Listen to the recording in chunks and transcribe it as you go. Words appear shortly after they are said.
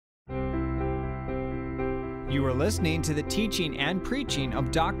You are listening to the teaching and preaching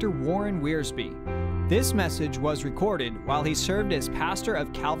of Dr. Warren Wiersbe. This message was recorded while he served as pastor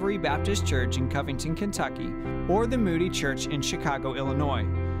of Calvary Baptist Church in Covington, Kentucky, or the Moody Church in Chicago, Illinois.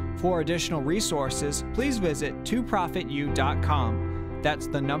 For additional resources, please visit 2prophetu.com. That's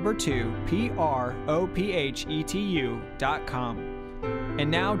the number 2, prophetu.com.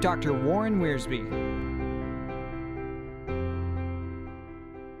 And now, Dr. Warren Wiersbe.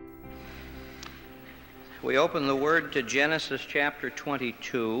 We open the Word to Genesis chapter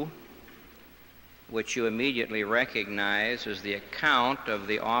 22, which you immediately recognize as the account of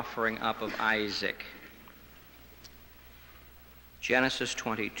the offering up of Isaac. Genesis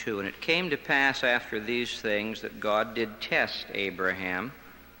 22, and it came to pass after these things that God did test Abraham,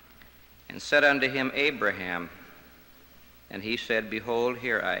 and said unto him, Abraham. And he said, Behold,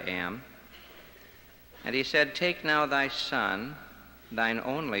 here I am. And he said, Take now thy son, thine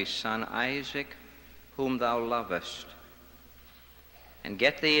only son Isaac, whom thou lovest, and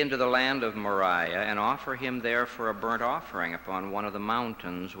get thee into the land of Moriah, and offer him there for a burnt offering upon one of the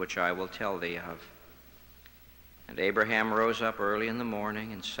mountains which I will tell thee of. And Abraham rose up early in the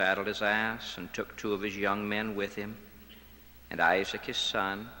morning, and saddled his ass, and took 2 of his young men with him, and Isaac his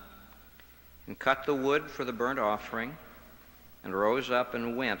son, and cut the wood for the burnt offering, and rose up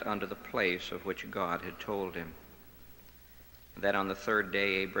and went unto the place of which God had told him. Then on the 3rd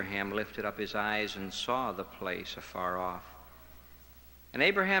day Abraham lifted up his eyes and saw the place afar off. And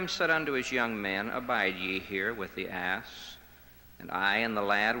Abraham said unto his young men, Abide ye here with the ass, and I and the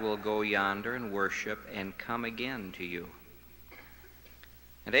lad will go yonder and worship, and come again to you.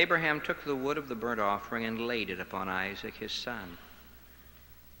 And Abraham took the wood of the burnt offering and laid it upon Isaac his son.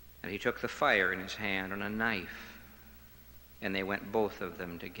 And he took the fire in his hand and a knife, and they went both of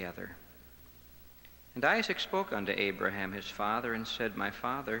them together. And Isaac spoke unto Abraham his father, and said, My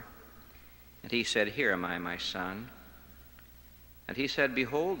father. And he said, Here am I, my son. And he said,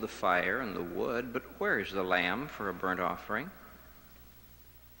 Behold the fire and the wood, but where is the lamb for a burnt offering?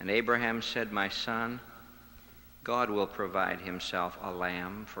 And Abraham said, My son, God will provide himself a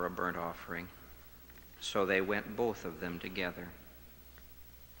lamb for a burnt offering. So they went both of them together.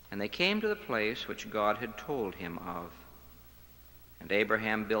 And they came to the place which God had told him of. And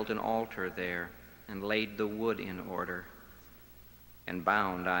Abraham built an altar there, and laid the wood in order, and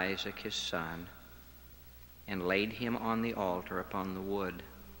bound Isaac his son, and laid him on the altar upon the wood.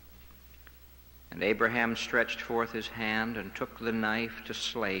 And Abraham stretched forth his hand, and took the knife to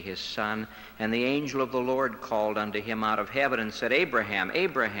slay his son. And the angel of the Lord called unto him out of heaven, and said, Abraham,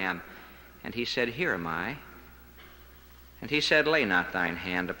 Abraham. And he said, Here am I. And he said, Lay not thine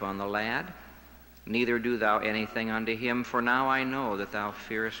hand upon the lad, neither do thou anything unto him, for now I know that thou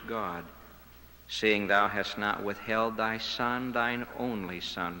fearest God, seeing thou hast not withheld thy son, thine only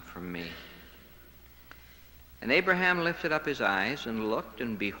son, from me. And Abraham lifted up his eyes and looked,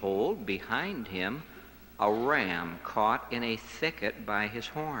 and behold, behind him a ram caught in a thicket by his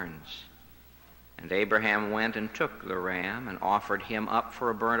horns. And Abraham went and took the ram, and offered him up for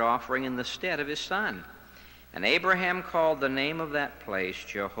a burnt offering in the stead of his son. And Abraham called the name of that place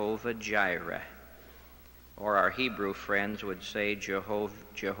Jehovah-Jireh, or our Hebrew friends would say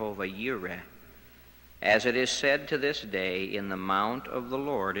Jehovah-Yireh. As it is said to this day, In the mount of the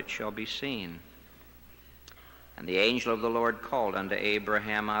Lord it shall be seen. And the angel of the Lord called unto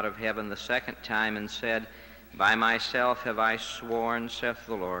Abraham out of heaven the 2nd time, and said, By myself have I sworn, saith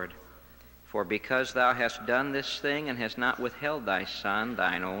the Lord, for because thou hast done this thing, and hast not withheld thy son,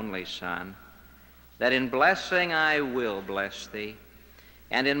 thine only son, that in blessing I will bless thee,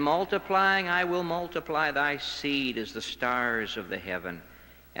 and in multiplying I will multiply thy seed as the stars of the heaven,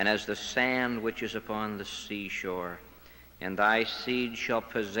 and as the sand which is upon the seashore. And thy seed shall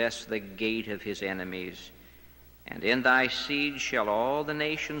possess the gate of his enemies. And in thy seed shall all the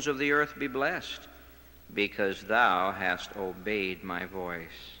nations of the earth be blessed, because thou hast obeyed my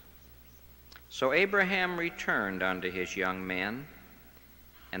voice. So Abraham returned unto his young men,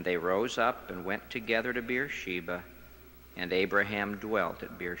 and they rose up and went together to Beersheba, and Abraham dwelt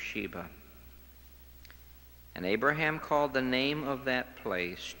at Beersheba. And Abraham called the name of that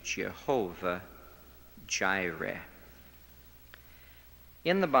place Jehovah-Jireh.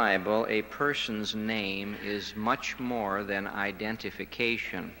 In the Bible, a person's name is much more than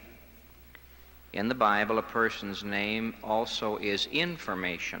identification. In the Bible, a person's name also is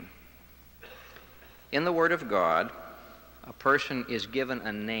information. In the Word of God, a person is given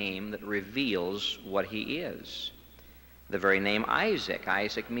a name that reveals what he is. The very name Isaac.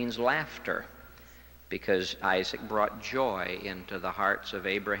 Isaac means laughter, because Isaac brought joy into the hearts of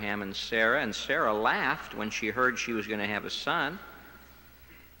Abraham and Sarah Laughed when she heard she was going to have a son.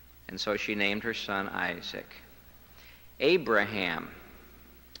 And so she named her son Isaac. Abraham,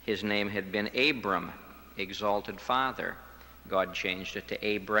 his name had been Abram, exalted father. God changed it to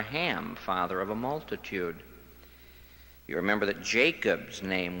Abraham, father of a multitude. You remember that Jacob's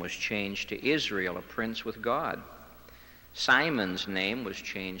name was changed to Israel, a prince with God. Simon's name was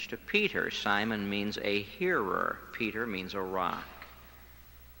changed to Peter. Simon means a hearer. Peter means a rock.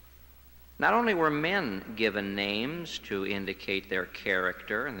 Not only were men given names to indicate their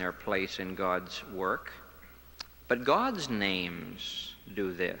character and their place in God's work, but God's names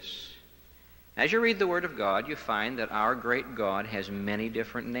do this. As you read the Word of God, you find that our great God has many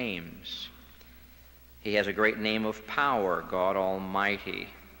different names. He has a great name of power, God Almighty.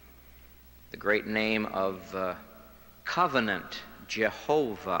 The great name of covenant,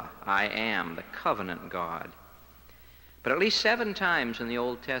 Jehovah, I am, the covenant God. But at least 7 times in the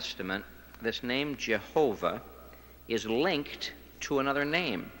Old Testament, this name Jehovah is linked to another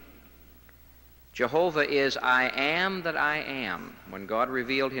name. Jehovah is I am that I am. When God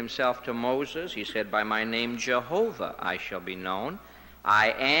revealed himself to Moses, he said, by my name Jehovah I shall be known.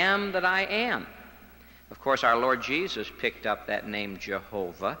 I am that I am. Of course, our Lord Jesus picked up that name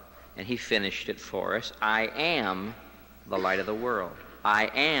Jehovah, and he finished it for us. I am the light of the world. I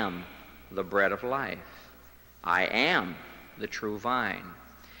am the bread of life. I am the true vine.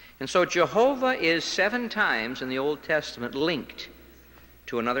 And so Jehovah is 7 times in the Old Testament linked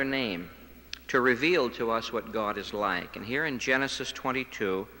to another name to reveal to us what God is like. And here in Genesis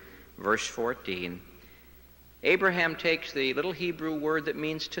 22, verse 14, Abraham takes the little Hebrew word that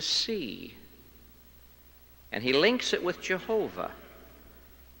means to see, and he links it with Jehovah.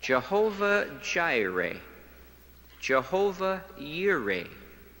 Jehovah Jireh, Jehovah Yireh,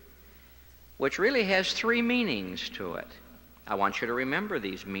 which really has 3 meanings to it. I want you to remember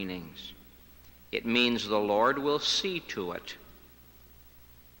these meanings. It means the Lord will see to it.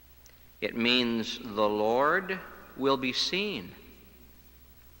 It means the Lord will be seen.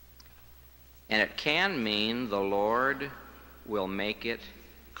 And it can mean the Lord will make it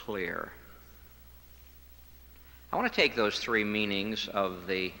clear. I want to take those 3 meanings of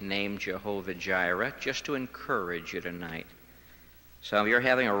the name Jehovah Jireh just to encourage you tonight. Some of you are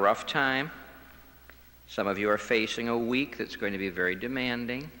having a rough time. Some of you are facing a week that's going to be very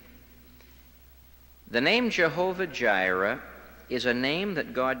demanding. The name Jehovah Jireh is a name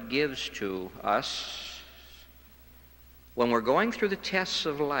that God gives to us when we're going through the tests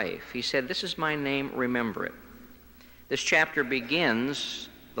of life. He said, this is my name, remember it. This chapter begins,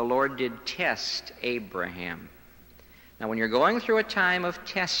 the Lord did test Abraham. Now, when you're going through a time of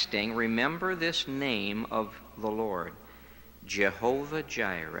testing, remember this name of the Lord, Jehovah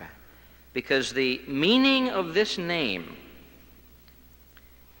Jireh, because the meaning of this name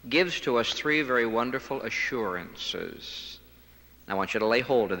gives to us 3 very wonderful assurances. I want you to lay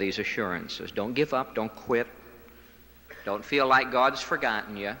hold of these assurances. Don't give up. Don't quit. Don't feel like God's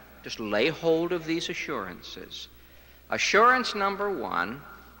forgotten you. Just lay hold of these assurances. Assurance number 1,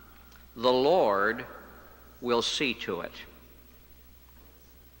 the Lord will see to it.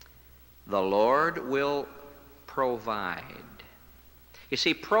 The Lord will provide. You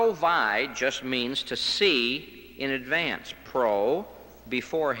see, provide just means to see in advance. Pro,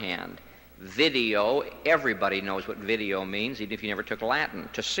 beforehand. Video, everybody knows what video means, even if you never took Latin,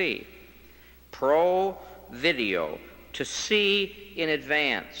 to see. Pro, video, to see in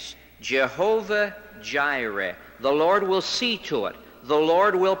advance. Jehovah Jireh, the Lord will see to it. The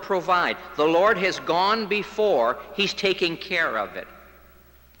Lord will provide. The Lord has gone before. He's taking care of it.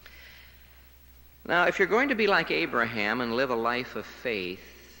 Now, if you're going to be like Abraham and live a life of faith,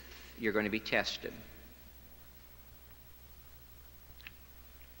 you're going to be tested.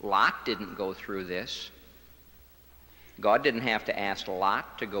 Lot didn't go through this. God didn't have to ask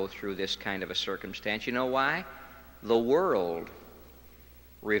Lot to go through this kind of a circumstance. You know why? The world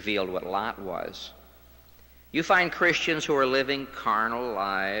revealed what Lot was. You find Christians who are living carnal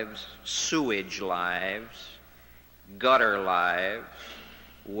lives, sewage lives, gutter lives,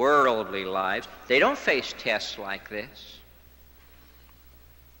 worldly lives. They don't face tests like this.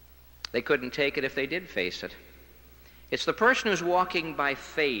 They couldn't take it if they did face it. It's the person who's walking by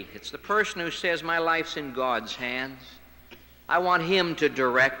faith. It's the person who says, my life's in God's hands. I want Him to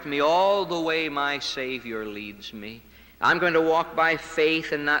direct me all the way my Savior leads me. I'm going to walk by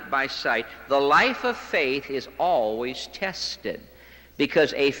faith and not by sight. The life of faith is always tested,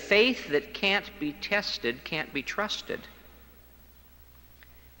 because a faith that can't be tested can't be trusted.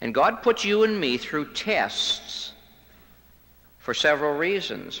 And God puts you and me through tests for several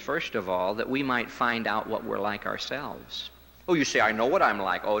reasons. First of all, that we might find out what we're like ourselves. Oh, you say, I know what I'm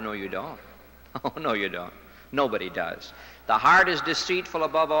like. Oh, no, you don't. Oh, no, you don't. Nobody does. The heart is deceitful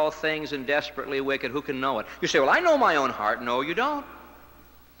above all things and desperately wicked. Who can know it? You say, well, I know my own heart. No, you don't.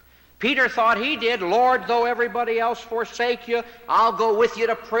 Peter thought he did. Lord, though everybody else forsake you, I'll go with you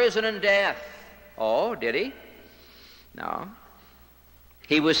to prison and death. Oh, did he? No.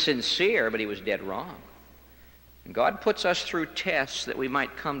 He was sincere, but he was dead wrong. And God puts us through tests that we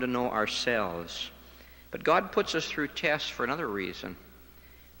might come to know ourselves. But God puts us through tests for another reason.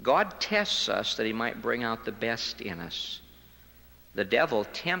 God tests us that he might bring out the best in us. The devil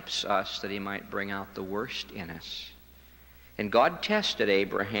tempts us that he might bring out the worst in us. And God tested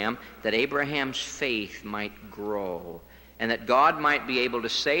Abraham that Abraham's faith might grow, and that God might be able to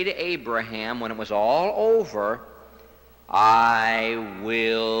say to Abraham when it was all over, I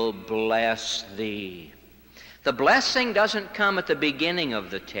will bless thee. The blessing doesn't come at the beginning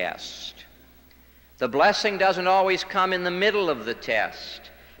of the test. The blessing doesn't always come in the middle of the test.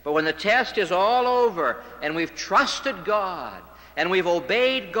 But when the test is all over and we've trusted God and we've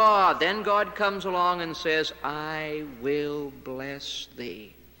obeyed God, then God comes along and says, I will bless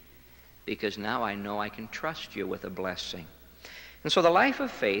thee. Because now I know I can trust you with a blessing. And so the life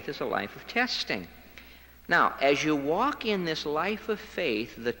of faith is a life of testing. Now, as you walk in this life of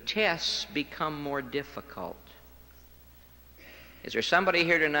faith, the tests become more difficult. Is there somebody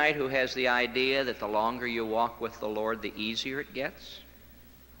here tonight who has the idea that the longer you walk with the Lord, the easier it gets?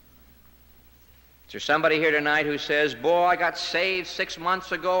 Is there somebody here tonight who says, boy, I got saved 6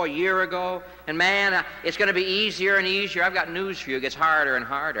 months ago, a year ago, and man, it's going to be easier and easier. I've got news for you. It gets harder and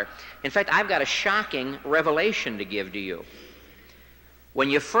harder. In fact, I've got a shocking revelation to give to you. When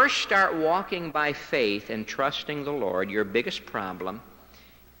you first start walking by faith and trusting the Lord, your biggest problem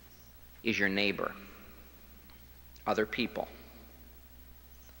is your neighbor, other people.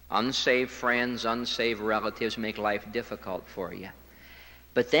 Unsaved friends, unsaved relatives make life difficult for you.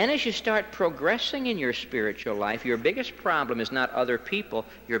 But then as you start progressing in your spiritual life, your biggest problem is not other people,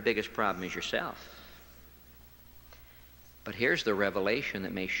 your biggest problem is yourself. But here's the revelation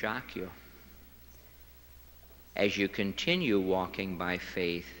that may shock you. As you continue walking by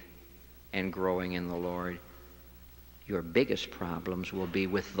faith and growing in the Lord, your biggest problems will be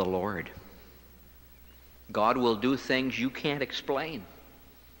with the Lord. God will do things you can't explain.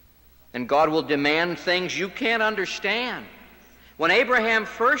 And God will demand things you can't understand. When Abraham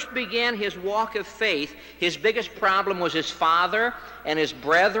first began his walk of faith, his biggest problem was his father and his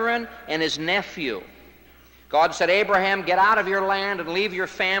brethren and his nephew. God said, Abraham, get out of your land and leave your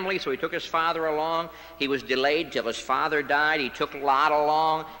family. So he took his father along. He was delayed till his father died. He took Lot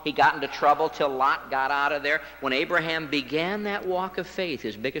along. He got into trouble till Lot got out of there. When Abraham began that walk of faith,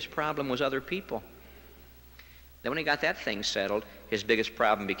 his biggest problem was other people. Then when he got that thing settled, his biggest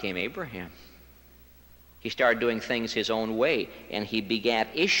problem became Abraham. He started doing things his own way, and he begat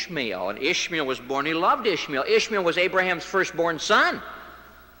Ishmael. And Ishmael was born. He loved Ishmael. Ishmael was Abraham's firstborn son.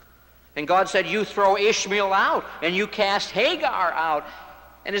 And God said, you throw Ishmael out, and you cast Hagar out.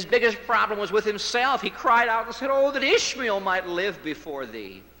 And his biggest problem was with himself. He cried out and said, oh, that Ishmael might live before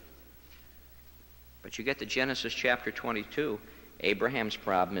thee. But you get to Genesis chapter 22. Abraham's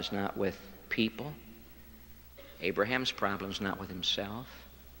problem is not with people. Abraham's problem is not with himself.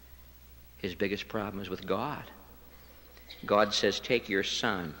 His biggest problem is with God. God says, take your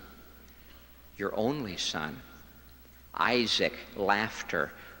son, your only son, Isaac,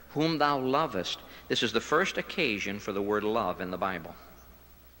 laughter, whom thou lovest. This is the first occasion for the word love in the Bible.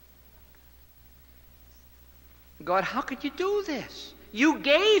 God, how could you do this? You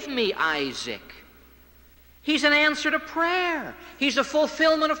gave me Isaac. He's an answer to prayer. He's a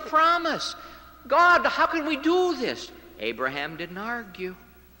fulfillment of promise. God, how can we do this? Abraham didn't argue.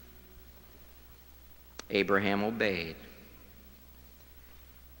 Abraham obeyed.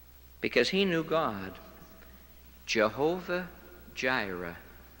 Because he knew God. Jehovah Jireh.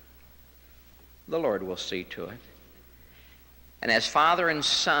 The Lord will see to it. And as father and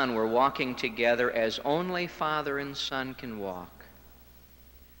son were walking together as only father and son can walk,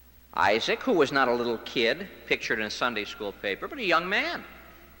 Isaac, who was not a little kid, pictured in a Sunday school paper, but a young man,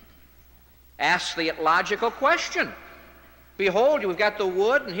 asked the logical question. Behold, we've got the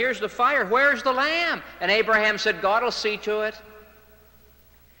wood, and here's the fire. Where's the lamb? And Abraham said, God will see to it.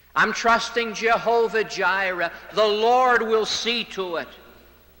 I'm trusting Jehovah Jireh. The Lord will see to it.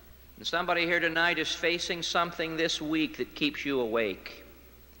 And somebody here tonight is facing something this week that keeps you awake.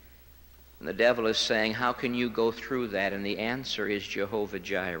 And the devil is saying, how can you go through that? And the answer is Jehovah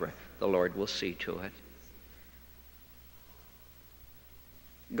Jireh. The Lord will see to it.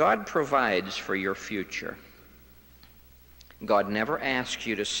 God provides for your future. God never asks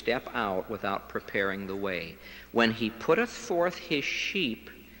you to step out without preparing the way. When he putteth forth his sheep,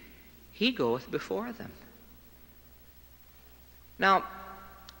 he goeth before them. Now,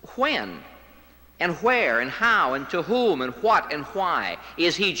 when and where and how and to whom and what and why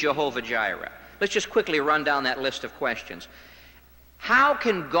is he Jehovah Jireh? Let's just quickly run down that list of questions. How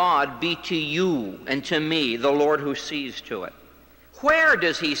can God be to you and to me the Lord who sees to it? Where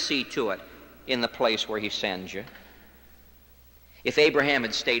does he see to it? In the place where he sends you. If Abraham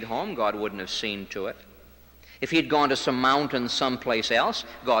had stayed home, God wouldn't have seen to it. If he'd gone to some mountain someplace else,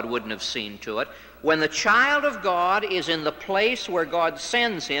 God wouldn't have seen to it. When the child of God is in the place where God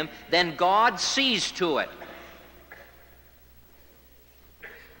sends him, then God sees to it.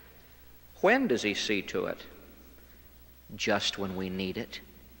 When does he see to it? Just when we need it.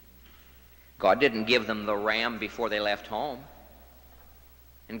 God didn't give them the ram before they left home.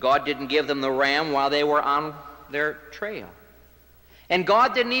 And God didn't give them the ram while they were on their trail. And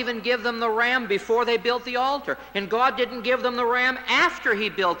God didn't even give them the ram before they built the altar. And God didn't give them the ram after he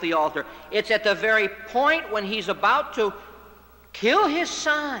built the altar. It's at the very point when he's about to kill his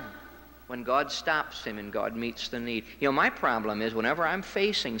son when God stops him and God meets the need. You know, my problem is whenever I'm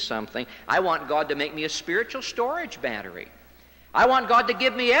facing something, I want God to make me a spiritual storage battery. I want God to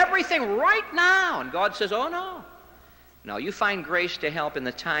give me everything right now. And God says, oh no. No, you find grace to help in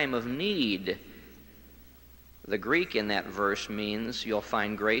the time of need. The Greek in that verse means you'll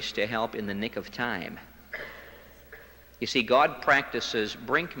find grace to help in the nick of time. You see, God practices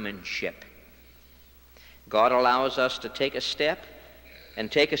brinkmanship. God allows us to take a step,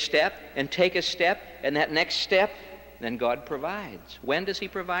 and take a step, and take a step, and that next step, then God provides. When does he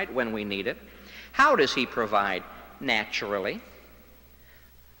provide? When we need it. How does he provide? Naturally.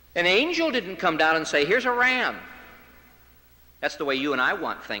 An angel didn't come down and say, here's a ram. That's the way you and I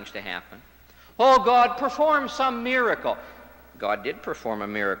want things to happen. Oh, God, perform some miracle. God did perform a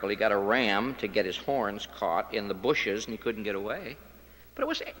miracle. He got a ram to get his horns caught in the bushes, and he couldn't get away. But it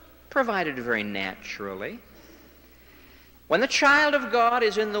was provided very naturally. When the child of God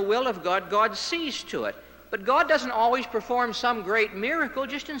is in the will of God, God sees to it. But God doesn't always perform some great miracle.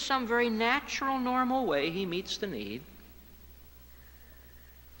 Just in some very natural, normal way, he meets the need.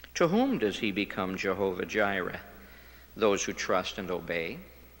 To whom does he become Jehovah Jireh? Those who trust and obey.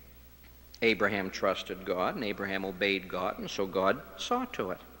 Abraham trusted God, and Abraham obeyed God, and so God saw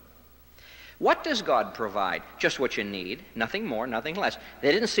to it. What does God provide? Just what you need, nothing more, nothing less.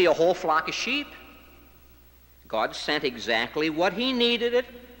 They didn't see a whole flock of sheep. God sent exactly what he needed it,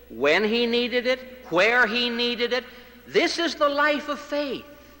 when he needed it, where he needed it. This is the life of faith.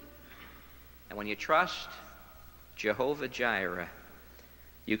 And when you trust Jehovah Jireh,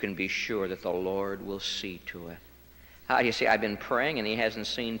 you can be sure that the Lord will see to it. How do you say, I've been praying and he hasn't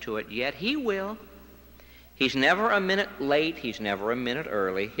seen to it yet? He will. He's never a minute late. He's never a minute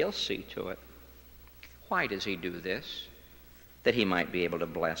early. He'll see to it. Why does he do this? That he might be able to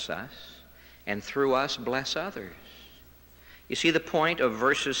bless us, and through us bless others. You see the point of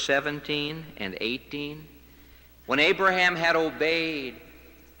verses 17 and 18? When Abraham had obeyed,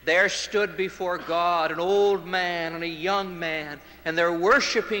 there stood before God an old man and a young man, and they're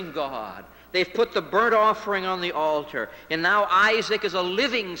worshiping God. They've put the burnt offering on the altar, and now Isaac is a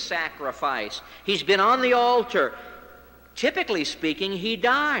living sacrifice. He's been on the altar. Typically speaking, he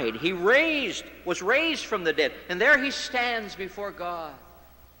died. He was raised from the dead, and there he stands before God.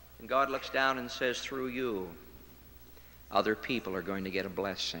 And God looks down and says, through you, other people are going to get a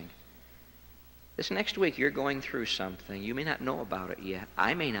blessing. This next week, you're going through something. You may not know about it yet.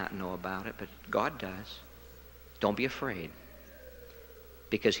 I may not know about it, but God does. Don't be afraid,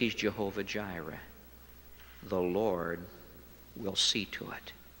 because he's Jehovah Jireh. The Lord will see to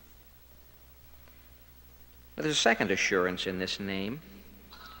it. But there's a second assurance in this name.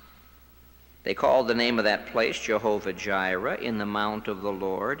 They called the name of that place Jehovah Jireh. In the mount of the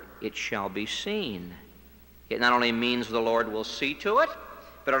Lord it shall be seen. It not only means the Lord will see to it,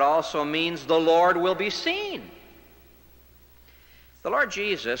 but it also means the Lord will be seen. The Lord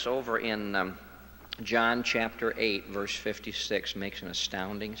Jesus, over in John chapter 8, verse 56, makes an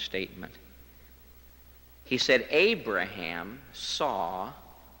astounding statement. He said, Abraham saw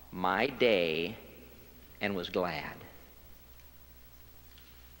my day and was glad.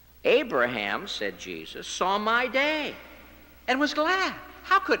 Abraham, said Jesus, saw my day and was glad.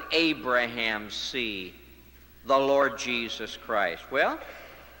 How could Abraham see the Lord Jesus Christ? Well,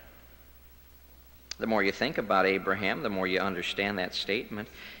 the more you think about Abraham, the more you understand that statement.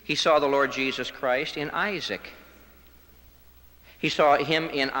 He saw the Lord Jesus Christ in Isaac. He saw him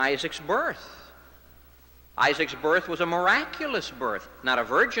in Isaac's birth. Isaac's birth was a miraculous birth, not a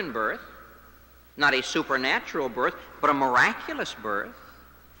virgin birth, not a supernatural birth, but a miraculous birth.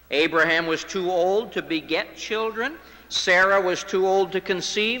 Abraham was too old to beget children, Sarah was too old to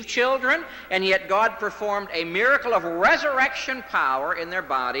conceive children, and yet God performed a miracle of resurrection power in their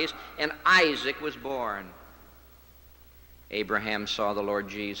bodies, and Isaac was born. Abraham saw the Lord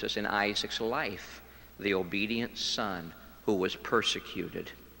Jesus in Isaac's life, the obedient son who was persecuted.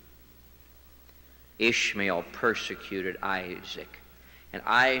 Ishmael persecuted Isaac, and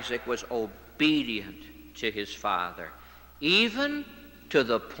Isaac was obedient to his father, even to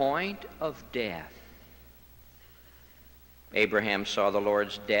the point of death. Abraham saw the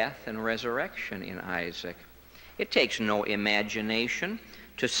Lord's death and resurrection in Isaac. It takes no imagination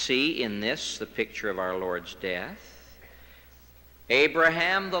to see in this the picture of our Lord's death.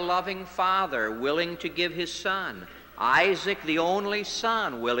 Abraham, the loving father, willing to give his son. Isaac, the only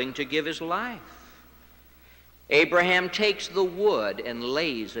son, willing to give his life. Abraham takes the wood and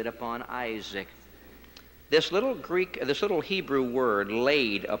lays it upon Isaac. This little Hebrew word,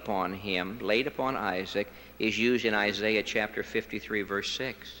 laid upon him, laid upon Isaac, is used in Isaiah chapter 53, verse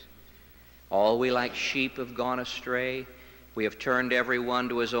 6. All we like sheep have gone astray. We have turned every one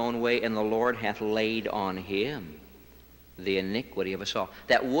to his own way, and the Lord hath laid on him the iniquity of us all.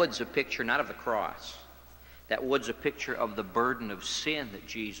 That wood's a picture not of the cross. That wood's a picture of the burden of sin that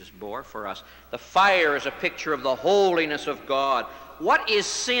Jesus bore for us. The fire is a picture of the holiness of God. What is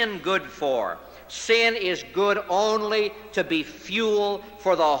sin good for? Sin is good only to be fuel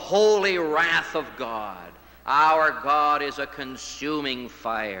for the holy wrath of God. Our God is a consuming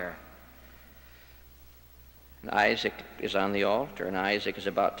fire. And Isaac is on the altar, and Isaac is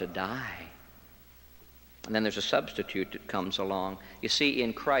about to die. And then there's a substitute that comes along. You see,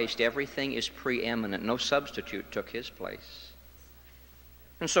 in Christ, everything is preeminent. No substitute took his place.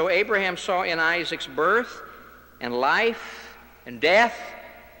 And so Abraham saw in Isaac's birth and life and death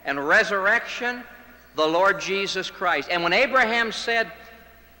and resurrection the Lord Jesus Christ. And when Abraham said,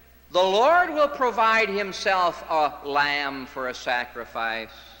 "The Lord will provide himself a lamb for a sacrifice,"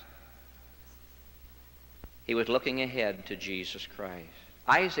 he was looking ahead to Jesus Christ.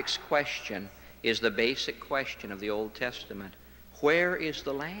 Isaac's question is the basic question of the Old Testament. Where is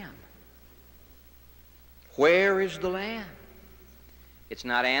the lamb? Where is the lamb? It's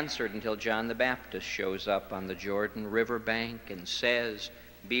not answered until John the Baptist shows up on the Jordan River bank and says,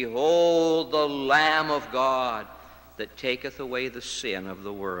 "Behold the Lamb of God that taketh away the sin of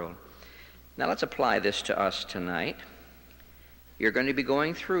the world." Now let's apply this to us tonight. You're going to be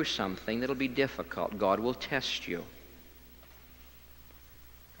going through something that'll be difficult. God will test you.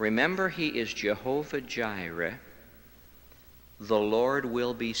 Remember, he is Jehovah Jireh. The Lord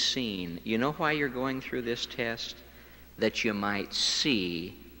will be seen. You know why you're going through this test? That you might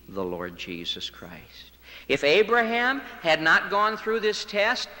see the Lord Jesus Christ. If Abraham had not gone through this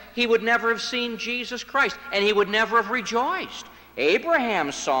test, he would never have seen Jesus Christ, and he would never have rejoiced.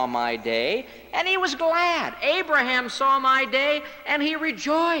 Abraham saw my day, and he was glad. Abraham saw my day, and he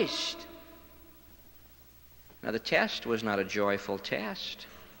rejoiced. Now, the test was not a joyful test,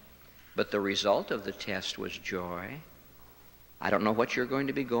 but the result of the test was joy. I don't know what you're going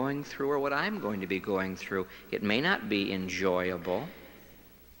to be going through or what I'm going to be going through. It may not be enjoyable.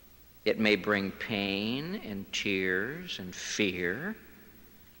 It may bring pain and tears and fear.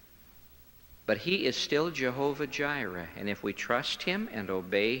 But he is still Jehovah Jireh, and if we trust him and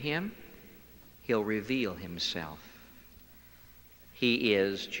obey him, he'll reveal himself. He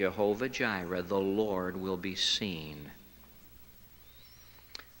is Jehovah Jireh. The Lord will be seen.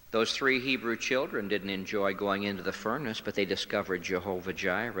 Those 3 Hebrew children didn't enjoy going into the furnace, but they discovered Jehovah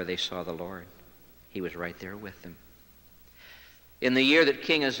Jireh. They saw the Lord. He was right there with them. In the year that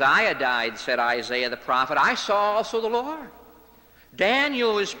King Uzziah died, said Isaiah the prophet, "I saw also the Lord."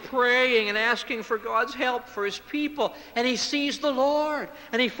 Daniel is praying and asking for God's help for his people, and he sees the Lord,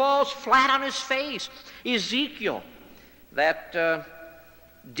 and he falls flat on his face. Ezekiel, that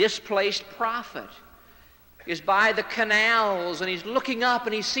displaced prophet, is by the canals, and he's looking up,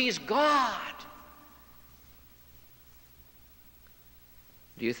 and he sees God.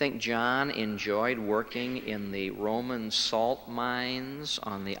 Do you think John enjoyed working in the Roman salt mines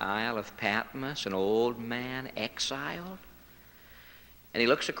on the Isle of Patmos, an old man exiled? And he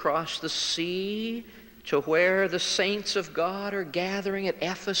looks across the sea to where the saints of God are gathering at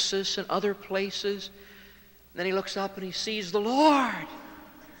Ephesus and other places. And then he looks up and he sees the Lord.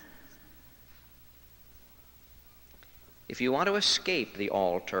 If you want to escape the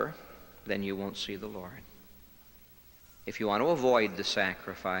altar, then you won't see the Lord. If you want to avoid the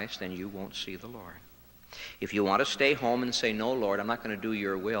sacrifice, then you won't see the Lord. If you want to stay home and say, "No, Lord, I'm not going to do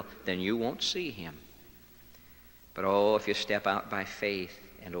your will," then you won't see him. But oh, if you step out by faith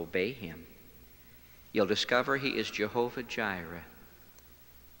and obey him, you'll discover he is Jehovah Jireh.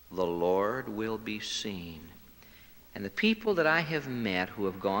 The Lord will be seen. And the people that I have met who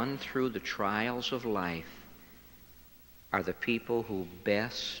have gone through the trials of life are the people who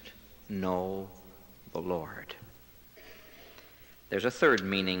best know the Lord. There's a third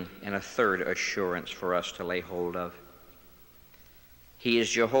meaning and a third assurance for us to lay hold of. He is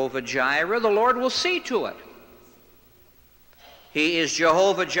Jehovah Jireh, the Lord will see to it. He is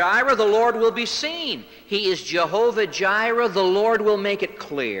Jehovah Jireh, the Lord will be seen. He is Jehovah Jireh, the Lord will make it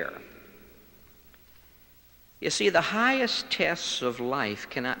clear. You see, the highest tests of life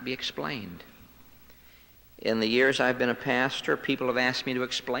cannot be explained. In the years I've been a pastor, people have asked me to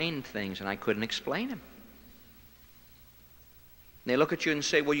explain things, and I couldn't explain them. And they look at you and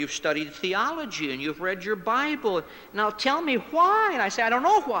say, well, you've studied theology, and you've read your Bible. Now tell me why. And I say, I don't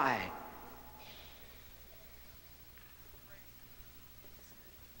know why.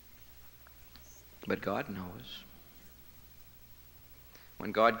 But God knows.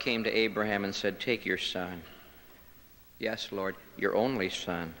 When God came to Abraham and said, take your son. Yes, Lord. Your only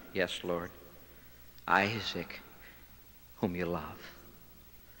son. Yes, Lord. Isaac, whom you love.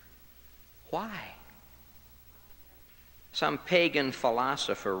 Why? Some pagan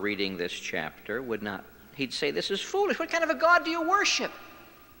philosopher reading this chapter he'd say, this is foolish. What kind of a God do you worship?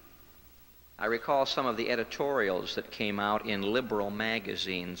 I recall some of the editorials that came out in liberal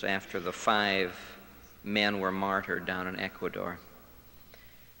magazines after the 5 men were martyred down in Ecuador.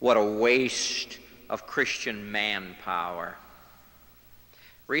 What a waste of Christian manpower.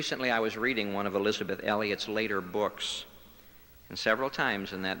 Recently I was reading one of Elizabeth Elliot's later books, and several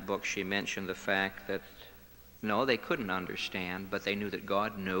times in that book she mentioned the fact that no, they couldn't understand, but they knew that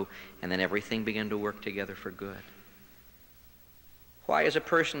God knew, and then everything began to work together for good. Why is a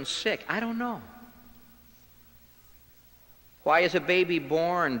person sick? I don't know. Why is a baby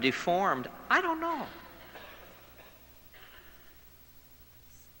born deformed? I don't know.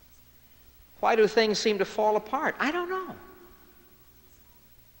 Why do things seem to fall apart? I don't know.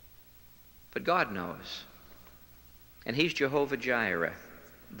 But God knows. And He's Jehovah Jireh.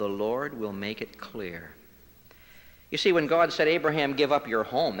 The Lord will make it clear. You see, when God said, Abraham, give up your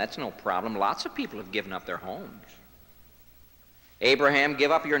home, that's no problem. Lots of people have given up their homes. Abraham,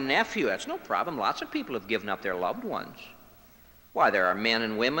 give up your nephew, that's no problem. Lots of people have given up their loved ones. Why, there are men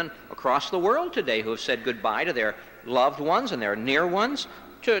and women across the world today who have said goodbye to their loved ones and their near ones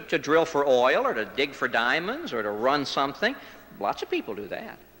to drill for oil or to dig for diamonds or to run something. Lots of people do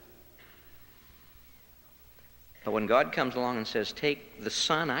that. But when God comes along and says, take the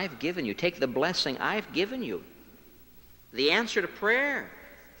son I've given you, take the blessing I've given you, the answer to prayer,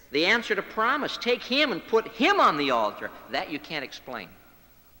 the answer to promise, take him and put him on the altar, that you can't explain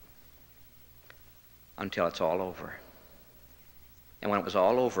until it's all over. And when it was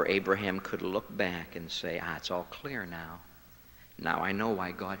all over, Abraham could look back and say, it's all clear now. Now I know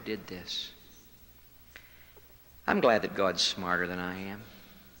why God did this. I'm glad that God's smarter than I am.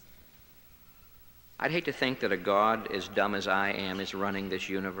 I'd hate to think that a God as dumb as I am is running this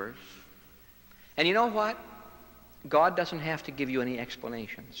universe. And you know what? God doesn't have to give you any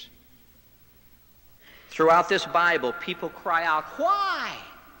explanations. Throughout this Bible, people cry out, why?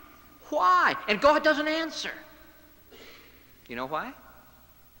 Why? And God doesn't answer. You know why?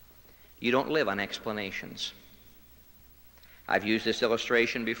 You don't live on explanations. I've used this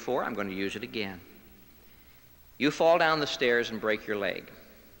illustration before. I'm going to use it again. You fall down the stairs and break your leg.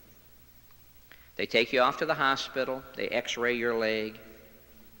 They take you off to the hospital. They x-ray your leg.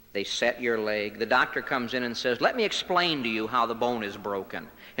 They set your leg. The doctor comes in and says, let me explain to you how the bone is broken.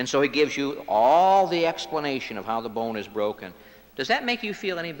 And so he gives you all the explanation of how the bone is broken. Does that make you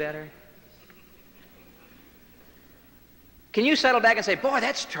feel any better? Can you settle back and say, boy,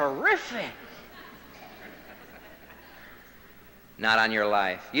 that's terrific? Not on your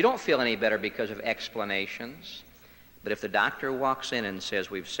life. You don't feel any better because of explanations. But if the doctor walks in and says,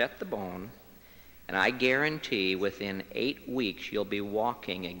 we've set the bone, and I guarantee within 8 weeks you'll be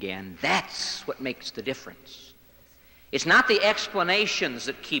walking again, that's what makes the difference. It's not the explanations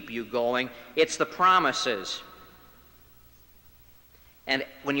that keep you going, it's the promises. And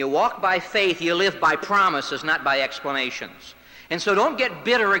when you walk by faith, you live by promises, not by explanations. And so don't get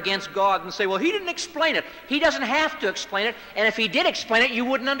bitter against God and say, well, He didn't explain it. He doesn't have to explain it, and if He did explain it, you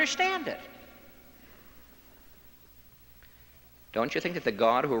wouldn't understand it. Don't you think that the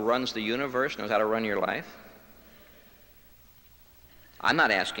God who runs the universe knows how to run your life? I'm not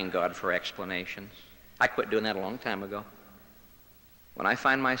asking God for explanations. I quit doing that a long time ago. When I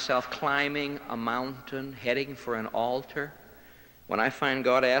find myself climbing a mountain, heading for an altar, when I find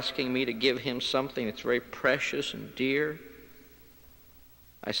God asking me to give Him something that's very precious and dear,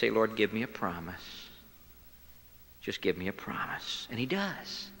 I say, Lord, give me a promise. Just give me a promise. And He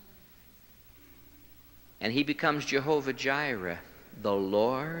does. and he becomes Jehovah Jireh, the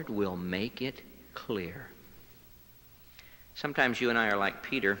Lord will make it clear. Sometimes you and I are like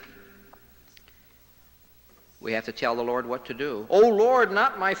Peter. We have to tell the Lord what to do. Oh Lord,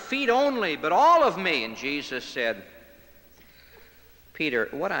 not my feet only, but all of me. And Jesus said, Peter,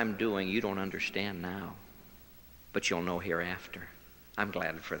 what I'm doing you don't understand now, but you'll know hereafter. I'm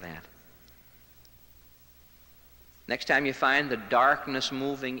glad for that. Next time you find the darkness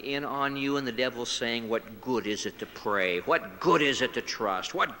moving in on you and the devil saying, what good is it to pray? What good is it to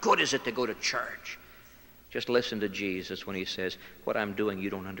trust? What good is it to go to church? Just listen to Jesus when he says, what I'm doing you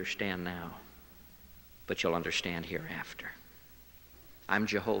don't understand now, but you'll understand hereafter. I'm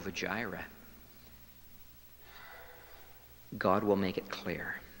Jehovah Jireh. God will make it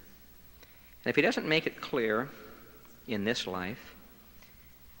clear. And if he doesn't make it clear in this life,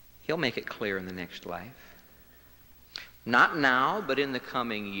 he'll make it clear in the next life. Not now, but in the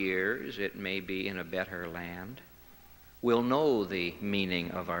coming years, it may be in a better land. We'll know the meaning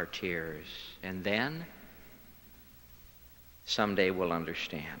of our tears, and then someday we'll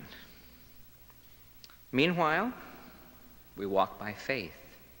understand. Meanwhile, we walk by faith,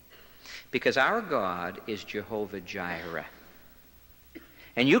 because our God is Jehovah Jireh.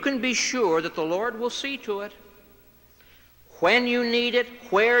 And you can be sure that the Lord will see to it. When you need it,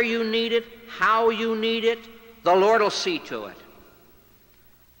 where you need it, how you need it, the Lord will see to it.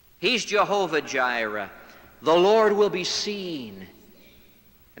 He's Jehovah Jireh. The Lord will be seen.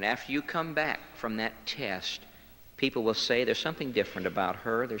 And after you come back from that test, people will say, there's something different about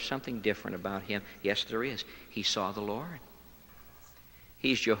her. There's something different about him. Yes, there is. He saw the Lord.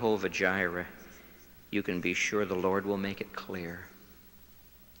 He's Jehovah Jireh. You can be sure the Lord will make it clear.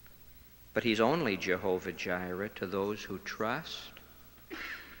 But he's only Jehovah Jireh to those who trust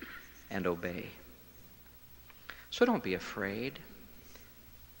and obey. So don't be afraid.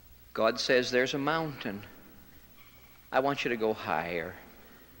 God says there's a mountain. I want you to go higher.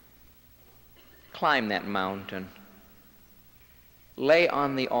 Climb that mountain. Lay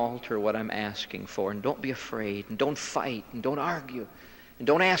on the altar what I'm asking for, and don't be afraid, and don't fight, and don't argue, and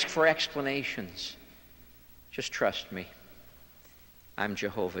don't ask for explanations. Just trust me. I'm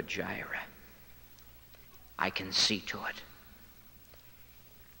Jehovah Jireh. I can see to it,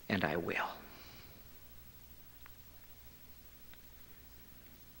 and I will.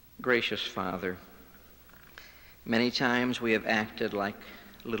 Gracious Father, many times we have acted like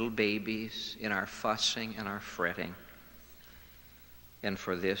little babies in our fussing and our fretting, and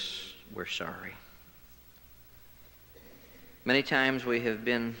for this we're sorry. Many times we have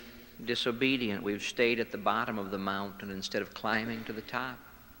been disobedient. We've stayed at the bottom of the mountain instead of climbing to the top.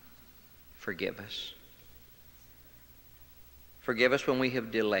 Forgive us. Forgive us when we have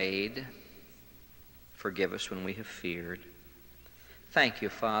delayed. Forgive us when we have feared. Thank you,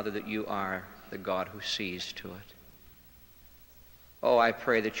 Father, that you are the God who sees to it. Oh, I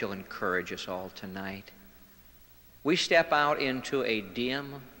pray that you'll encourage us all tonight. We step out into a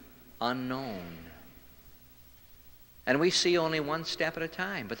dim unknown, and we see only one step at a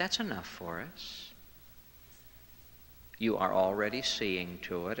time, but that's enough for us. You are already seeing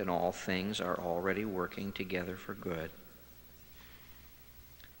to it, and all things are already working together for good.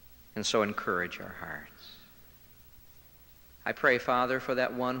 And so encourage our hearts. I pray, Father, for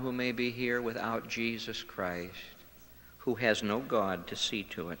that one who may be here without Jesus Christ, who has no God to see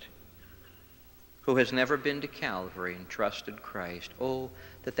to it, who has never been to Calvary and trusted Christ. Oh,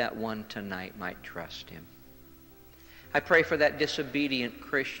 that that one tonight might trust him. I pray for that disobedient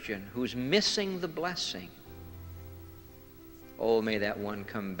Christian who's missing the blessing. Oh, may that one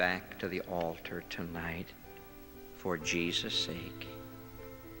come back to the altar tonight for Jesus' sake.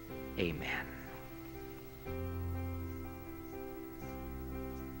 Amen.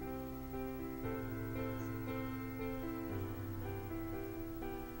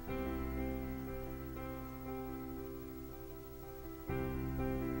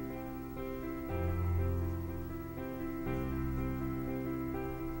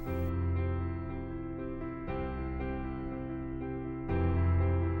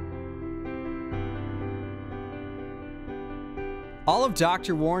 All of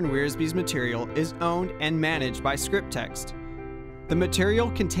Dr. Warren Wiersbe's material is owned and managed by ScriptText. The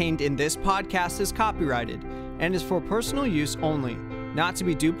material contained in this podcast is copyrighted and is for personal use only, not to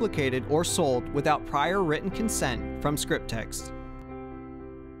be duplicated or sold without prior written consent from ScriptText.